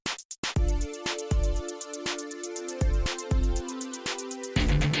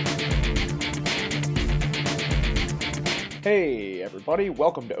Hey everybody,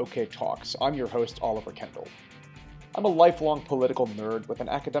 welcome to OK Talks. I'm your host, Oliver Kendall. I'm a lifelong political nerd with an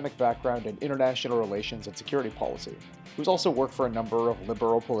academic background in international relations and security policy, who's also worked for a number of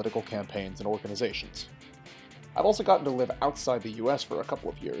liberal political campaigns and organizations. I've also gotten to live outside the US for a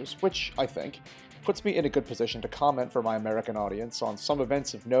couple of years, which, I think, puts me in a good position to comment for my American audience on some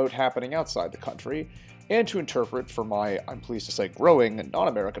events of note happening outside the country, and to interpret for my, I'm pleased to say, growing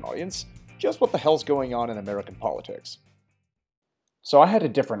non-American audience, just what the hell's going on in American politics. So I had a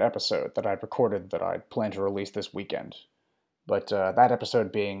different episode that I'd recorded that I'd planned to release this weekend. But that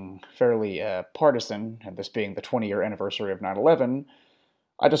episode being fairly partisan, and this being the 20-year anniversary of 9/11,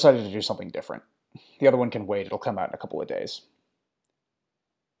 I decided to do something different. The other one can wait, it'll come out in a couple of days.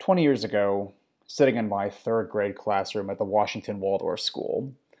 20 years ago, sitting in my third grade classroom at the Washington Waldorf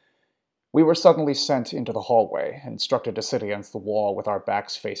School, we were suddenly sent into the hallway and instructed to sit against the wall with our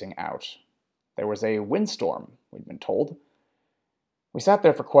backs facing out. There was a windstorm, we'd been told. We sat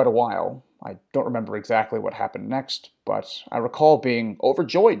there for quite a while. I don't remember exactly what happened next, but I recall being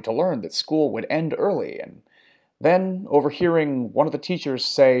overjoyed to learn that school would end early, and then overhearing one of the teachers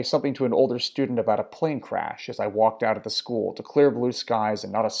say something to an older student about a plane crash as I walked out of the school to clear blue skies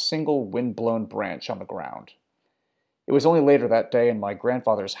and not a single wind-blown branch on the ground. It was only later that day in my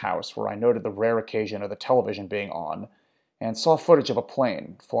grandfather's house where I noted the rare occasion of the television being on, and saw footage of a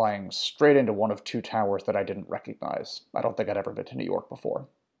plane flying straight into one of two towers that I didn't recognize. I don't think I'd ever been to New York before.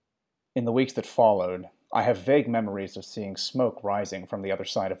 In the weeks that followed, I have vague memories of seeing smoke rising from the other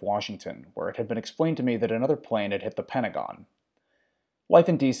side of Washington, where it had been explained to me that another plane had hit the Pentagon. Life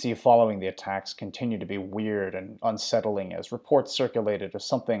in D.C. following the attacks continued to be weird and unsettling as reports circulated of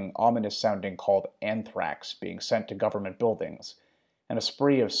something ominous-sounding called anthrax being sent to government buildings, and a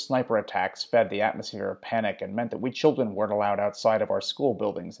spree of sniper attacks fed the atmosphere of panic and meant that we children weren't allowed outside of our school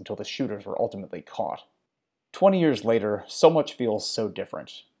buildings until the shooters were ultimately caught. 20 years later, so much feels so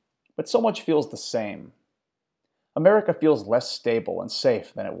different. But so much feels the same. America feels less stable and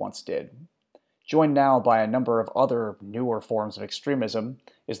safe than it once did. Joined now by a number of other, newer forms of extremism,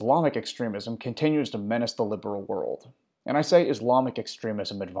 Islamic extremism continues to menace the liberal world. And I say Islamic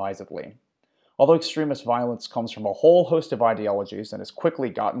extremism advisedly. Although extremist violence comes from a whole host of ideologies and has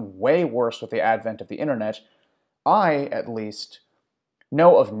quickly gotten way worse with the advent of the internet, I, at least,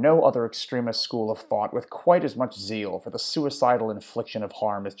 know of no other extremist school of thought with quite as much zeal for the suicidal infliction of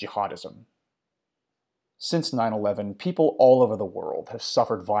harm as jihadism. Since 9/11, people all over the world have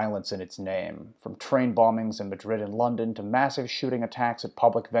suffered violence in its name, from train bombings in Madrid and London to massive shooting attacks at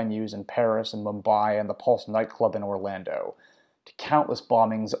public venues in Paris and Mumbai and the Pulse nightclub in Orlando, to countless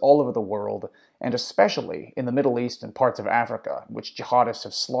bombings all over the world, and especially in the Middle East and parts of Africa, in which jihadists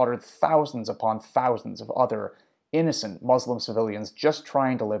have slaughtered thousands upon thousands of other innocent Muslim civilians just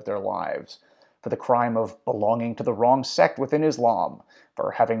trying to live their lives, for the crime of belonging to the wrong sect within Islam,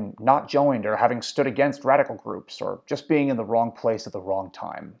 for having not joined or having stood against radical groups, or just being in the wrong place at the wrong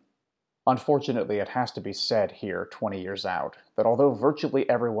time. Unfortunately, it has to be said here, 20 years out, that although virtually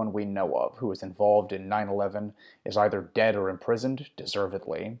everyone we know of who was involved in 9/11 is either dead or imprisoned,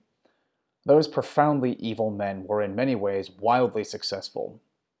 deservedly, those profoundly evil men were in many ways wildly successful.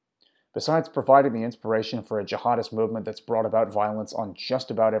 Besides providing the inspiration for a jihadist movement that's brought about violence on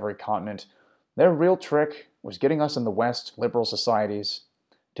just about every continent, their real trick was getting us in the West, liberal societies,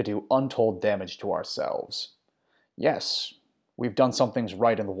 to do untold damage to ourselves. Yes, we've done some things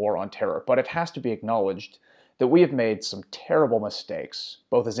right in the war on terror, but it has to be acknowledged that we have made some terrible mistakes,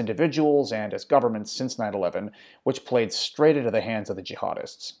 both as individuals and as governments since 9/11, which played straight into the hands of the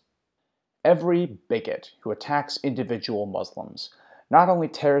jihadists. Every bigot who attacks individual Muslims not only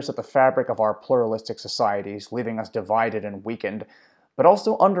tears at the fabric of our pluralistic societies, leaving us divided and weakened, but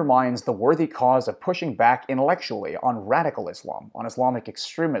also undermines the worthy cause of pushing back intellectually on radical Islam, on Islamic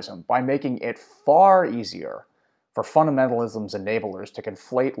extremism, by making it far easier for fundamentalism's enablers to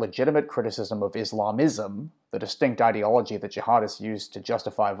conflate legitimate criticism of Islamism, the distinct ideology that jihadists use to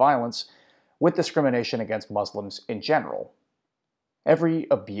justify violence, with discrimination against Muslims in general. Every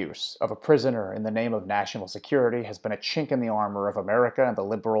abuse of a prisoner in the name of national security has been a chink in the armor of America and the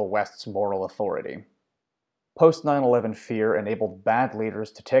liberal West's moral authority. Post-9/11 fear enabled bad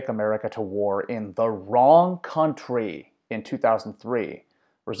leaders to take America to war in the wrong country in 2003,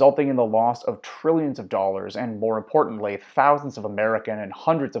 resulting in the loss of trillions of dollars and, more importantly, thousands of American and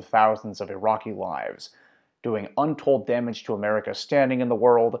hundreds of thousands of Iraqi lives, doing untold damage to America's standing in the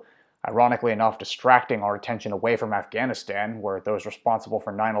world, ironically enough distracting our attention away from Afghanistan, where those responsible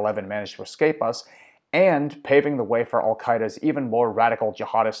for 9/11 managed to escape us, and paving the way for al-Qaeda's even more radical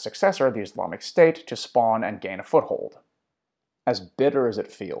jihadist successor, the Islamic State, to spawn and gain a foothold. As bitter as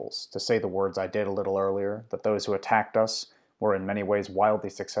it feels to say the words I did a little earlier, that those who attacked us were in many ways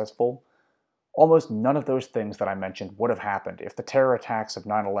wildly successful, almost none of those things that I mentioned would have happened if the terror attacks of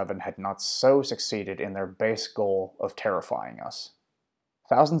 9/11 had not so succeeded in their base goal of terrifying us.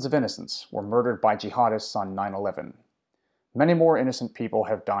 Thousands of innocents were murdered by jihadists on 9/11. Many more innocent people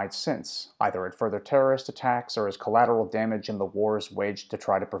have died since, either at further terrorist attacks or as collateral damage in the wars waged to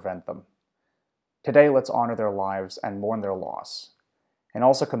try to prevent them. Today, let's honor their lives and mourn their loss, and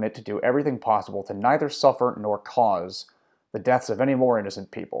also commit to do everything possible to neither suffer nor cause the deaths of any more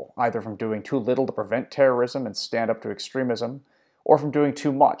innocent people, either from doing too little to prevent terrorism and stand up to extremism, or from doing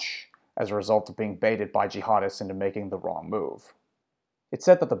too much as a result of being baited by jihadists into making the wrong move. It's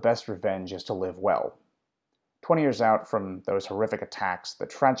said that the best revenge is to live well. 20 years out from those horrific attacks that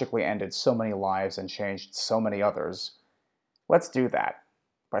tragically ended so many lives and changed so many others, let's do that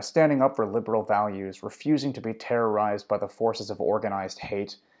by standing up for liberal values, refusing to be terrorized by the forces of organized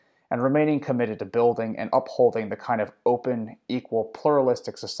hate, and remaining committed to building and upholding the kind of open, equal,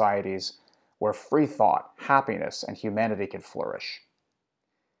 pluralistic societies where free thought, happiness, and humanity can flourish.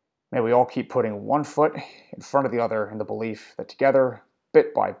 May we all keep putting one foot in front of the other in the belief that together,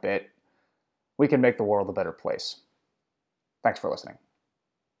 bit by bit, we can make the world a better place. Thanks for listening.